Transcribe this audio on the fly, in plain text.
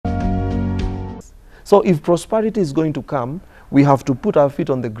So if prosperity is going to come, we have to put our feet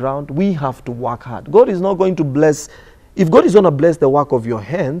on the ground. We have to work hard. God is not going to bless. If God is going to bless the work of your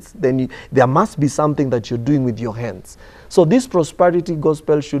hands, then there must be something that you're doing with your hands. So this prosperity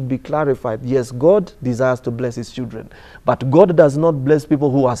gospel should be clarified. Yes, God desires to bless his children, but God does not bless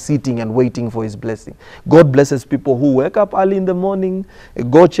people who are sitting and waiting for his blessing. God blesses people who wake up early in the morning,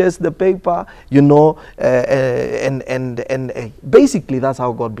 go chase the paper, you know, and basically that's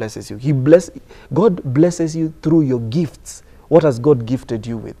how God blesses you. God blesses you through your gifts. What has God gifted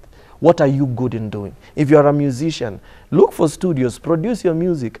you with? What are you good in doing? If you are a musician, look for studios, produce your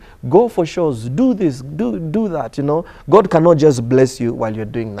music, go for shows, do this, do that, you know. God cannot just bless you while you're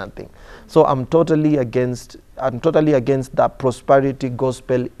doing nothing. So I'm totally against that prosperity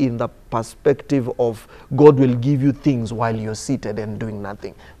gospel in the perspective of God will give you things while you're seated and doing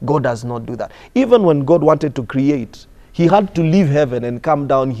nothing. God does not do that. Even when God wanted to create, he had to leave heaven and come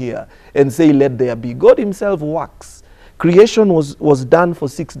down here and say, let there be. God himself works. Creation was done for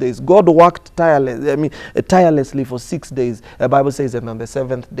 6 days. God worked tirelessly for 6 days. The Bible says that on the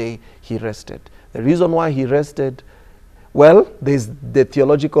seventh day he rested. The reason why he rested, well, there's the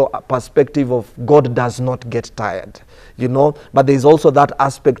theological perspective of God does not get tired, you know, but there's also that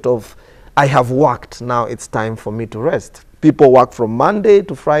aspect of I have worked, now it's time for me to rest. People work from Monday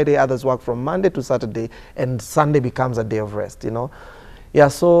to Friday, others work from Monday to Saturday, and Sunday becomes a day of rest, you know. Yeah,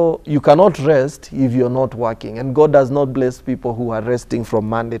 so you cannot rest if you're not working. And God does not bless people who are resting from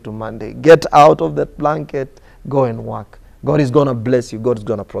Monday to Monday. Get out of that blanket, go and work. God is going to bless you. God is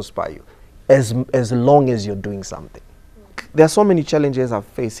going to prosper you as long as you're doing something. There are so many challenges I've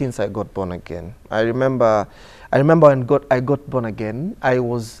faced since I got born again. I remember when I got born again, I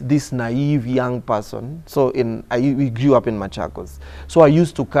was this naive young person. So we grew up in Machakos. So I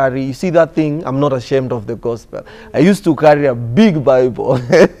used to carry, you see that thing, I'm not ashamed of the gospel. I used to carry a big Bible.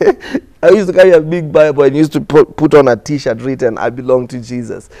 I used to carry a big Bible and used to put on a t-shirt written, I belong to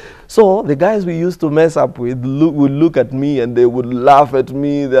Jesus. So the guys we used to mess up with would look at me and they would laugh at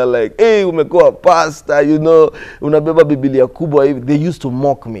me. They're like, hey, umekuwa pastor, you know, unabeba Biblia kubwa. They used to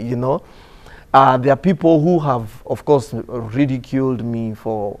mock me, you know. There are people who have, of course, ridiculed me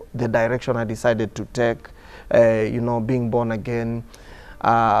for the direction I decided to take, you know, being born again.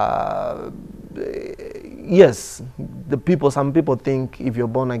 Yes, some people think if you're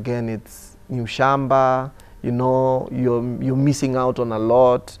born again, it's new shamba, you know, you're missing out on a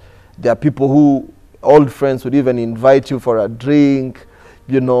lot. There are people who, old friends would even invite you for a drink,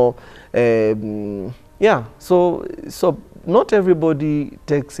 you know. Yeah, so not everybody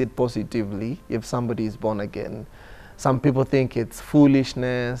takes it positively if somebody is born again. Some people think it's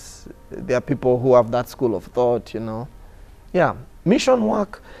foolishness. There are people who have that school of thought, you know. Yeah, mission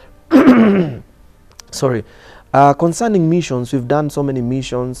work. Sorry. Concerning missions, we've done so many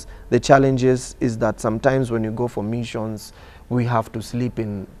missions. The challenges is that sometimes when you go for missions, we have to sleep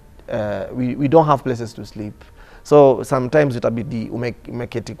in, we don't have places to sleep. So sometimes itabidi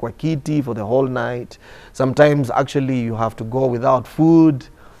umeketi kwa kiti for the whole night. Sometimes actually you have to go without food.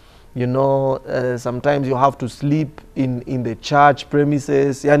 You know, sometimes you have to sleep in the church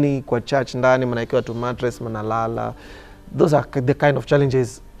premises. Yani kwa church ndani mnaekewa tu mattress mnalala. Those are the kind of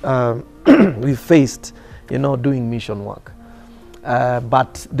challenges we faced, you know, doing mission work.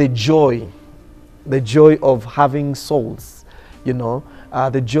 But the joy of having souls, you know,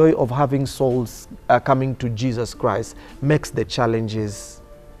 the joy of having souls coming to Jesus Christ makes the challenges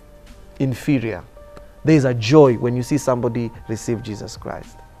inferior. There is a joy when you see somebody receive Jesus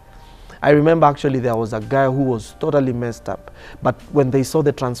Christ. I remember actually there was a guy who was totally messed up, but when they saw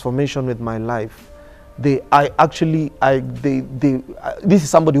the transformation with my life, this is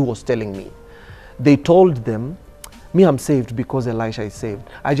somebody who was telling me. They told them, me, I'm saved because Elisha is saved.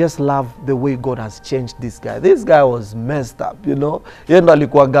 I just love the way God has changed this guy. This guy was messed up, you know. Yeye ndo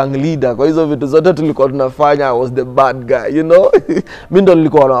alikuwa gang leader. Kwa hizo vitu zote tulikuwa tunafanya, I was the bad guy, you know. Mimi ndo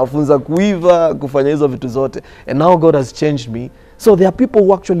nilikuwa nawafunza kuiva, kufanya hizo vitu zote. And now God has changed me. So there are people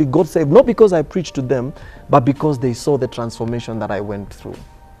who actually got saved, not because I preached to them, but because they saw the transformation that I went through.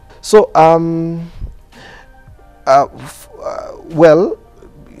 So, well,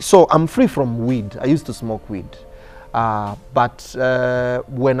 so I'm free from weed. I used to smoke weed. But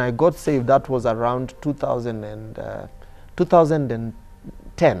when I got saved, that was around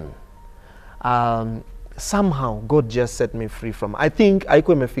 2010. Somehow God just set me free from. I think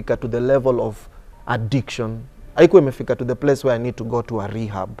haikuwa imefika to the level of addiction. Haikuwa imefika to the place where I need to go to a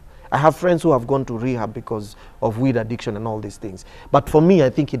rehab. I have friends who have gone to rehab because of weed addiction and all these things. But for me, I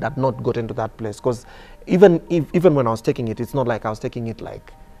think it had not gotten to that place, because even when I was taking it, it's not like I was taking it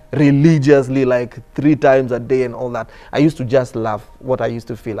like religiously, like 3 times a day and all that. I used to just laugh what I used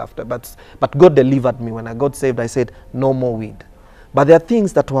to feel after. But God delivered me. When I got saved, I said, no more weed. But there are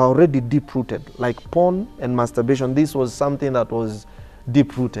things that were already deep-rooted, like porn and masturbation. This was something that was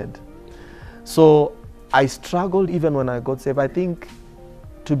deep-rooted. So I struggled even when I got saved. I think,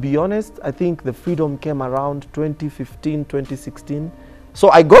 to be honest, I think the freedom came around 2015, 2016. So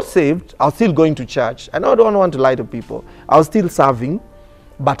I got saved. I was still going to church. And I don't want to lie to people. I was still serving,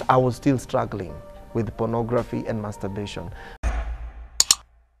 but I was still struggling with pornography and masturbation.